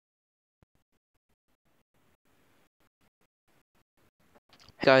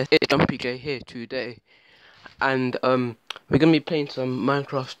Guys, it's Jumpy J here today, and we're gonna be playing some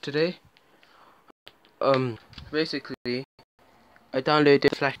Minecraft today. Basically, I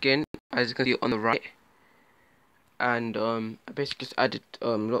downloaded Flashkin, as you can see on the right, and I basically just added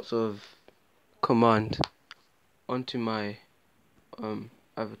lots of commands onto my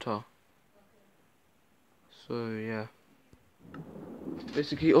avatar. So yeah,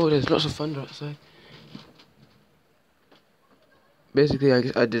 basically, there's lots of thunder outside. Basically,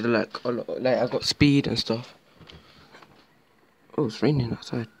 I did like a lot, like I got speed and stuff. Oh, it's raining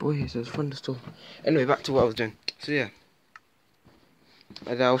outside. Boy, there's a thunderstorm. Anyway, back to what I was doing. So yeah,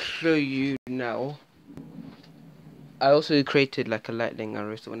 and I'll show you now. I also created like a lightning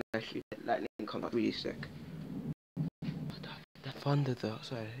arrow, so when I shoot it, lightning comes out really sick. That thunder though,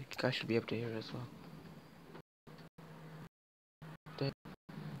 outside, you guys should be able to hear it as well.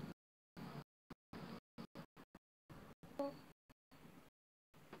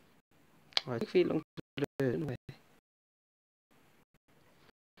 Alright, take long to do it anyway.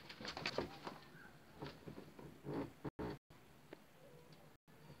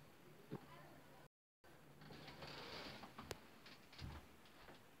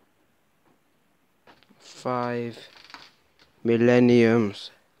 Five millenniums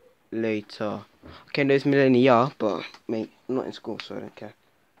later. Okay, there's millennia, but mate, I'm not in school, so I don't care.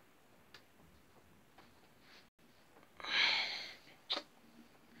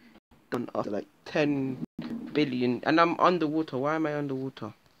 Done after like 10 billion, and I'm underwater. Why am I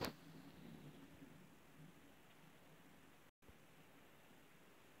underwater?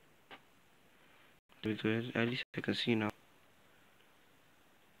 Good. At least I can see now.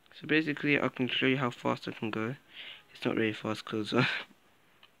 So basically, I can show you how fast I can go. It's not really fast because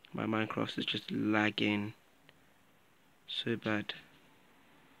my Minecraft is just lagging so bad.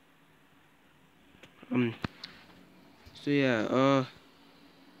 So yeah,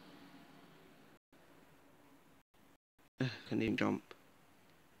 can't even jump.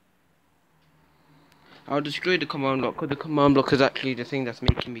 I'll destroy the command block because the command block is actually the thing that's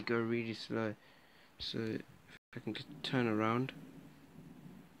making me go really slow. So if I can just turn around.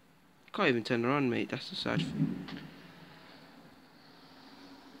 Can't even turn around, mate. That's the sad thing.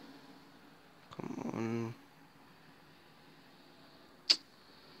 Come on.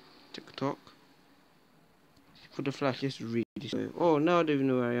 TikTok. For the flash, it's really slow. Oh, now I don't even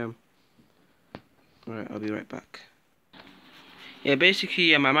know where I am. Alright, I'll be right back. Yeah, basically,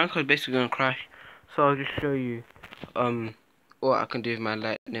 yeah, my Minecraft is basically gonna crash. So I'll just show you what I can do with my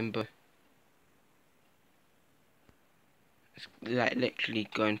lightning bow. It's like literally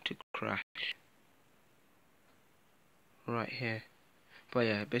going to crash right here. But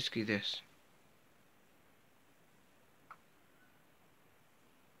yeah, basically this.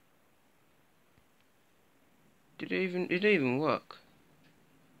 It didn't even work.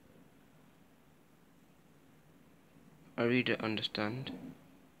 I really don't understand.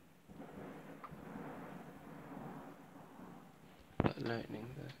 That lightning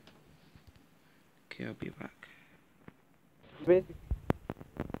there. Okay, I'll be back. Basically,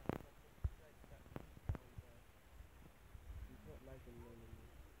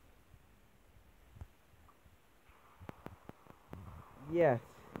 yes.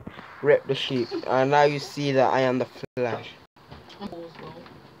 Rip the sheep. And now you see that I am the Flash.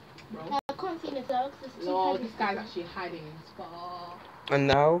 Bro. I can't see the dogs. No, this guy's actually hiding in the spot. And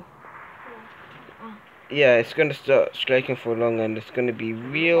now, yeah, it's gonna start striking for long, and it's gonna be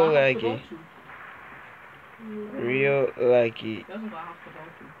real laggy. Real laggy.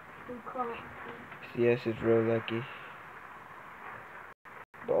 Yes, it's real laggy.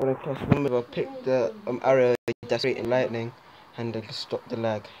 But when I press remember, I pick the arrow that's straight in lightning, and then stop the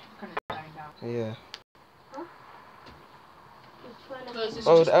lag. Yeah.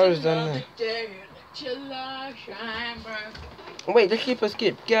 Oh, the arrow's done there. Wait, the keeper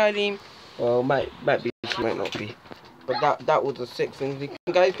skip. Get him. Well, might be, she might not be. But that was a sick thing.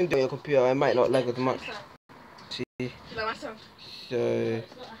 You guys can do it on your computer. I might not lag as much. See. So.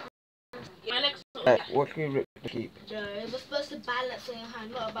 Right, what can we rip the keep? It was supposed to balance on your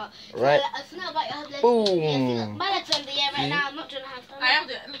hand, not about. Right. It's not about your hand. Boom. Balance on the air right now. I'm not doing hand. I am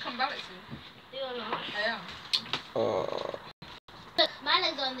doing. Look, I'm balancing. Do you not? I am. Look, my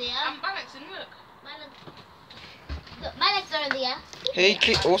legs are on the air. I'm balancing. Look. Look, my legs are in the air. Hey,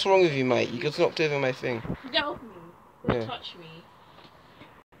 what's wrong with you, mate? You just knocked over my thing. Get off me. Don't touch me.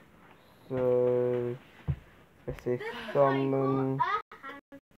 So, let's say summon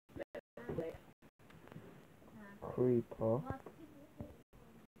creeper.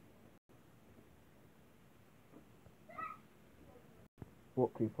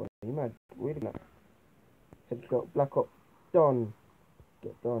 What creeper? Are you mad? Wait a minute. Headshot, black up, done.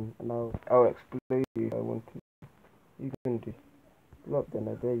 get done, and I'll explain to you if I want to. You can do. Look, then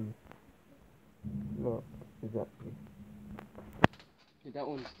I dare you. Look, exactly. That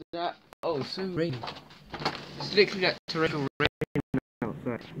one's that. Oh, it's so rainy. It's literally like torrential rain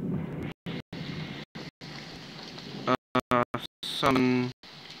outside. Some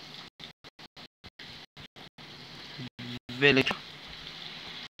village.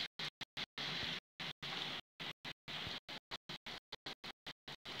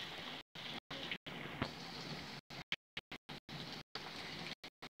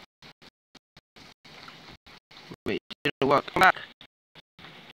 Wait, it didn't work. Come back.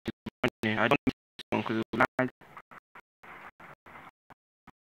 I don't need this one because it will lag.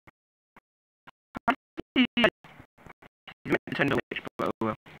 You meant to turn the witch, but oh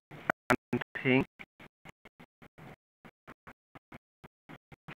well. And ping.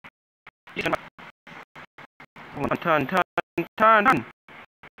 Turn. Turn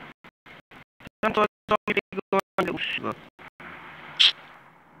to a zombie big one, little sugar.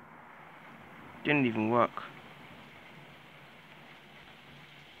 Didn't even work.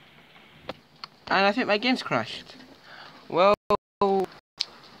 And I think my game's crashed. Well, it's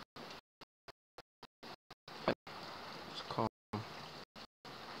calm.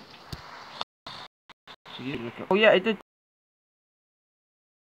 Oh yeah, it did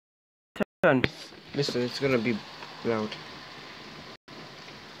turn. Listen, it's gonna be loud.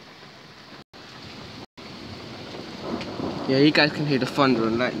 Yeah, you guys can hear the thunder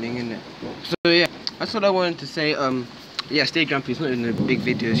and lightning, innit? So yeah, that's what I wanted to say. Yeah, stay grumpy. It's not even a big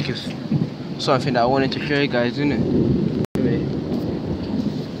video. It's just something that I wanted to show you guys, innit? Anyway.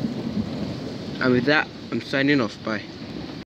 And with that, I'm signing off. Bye.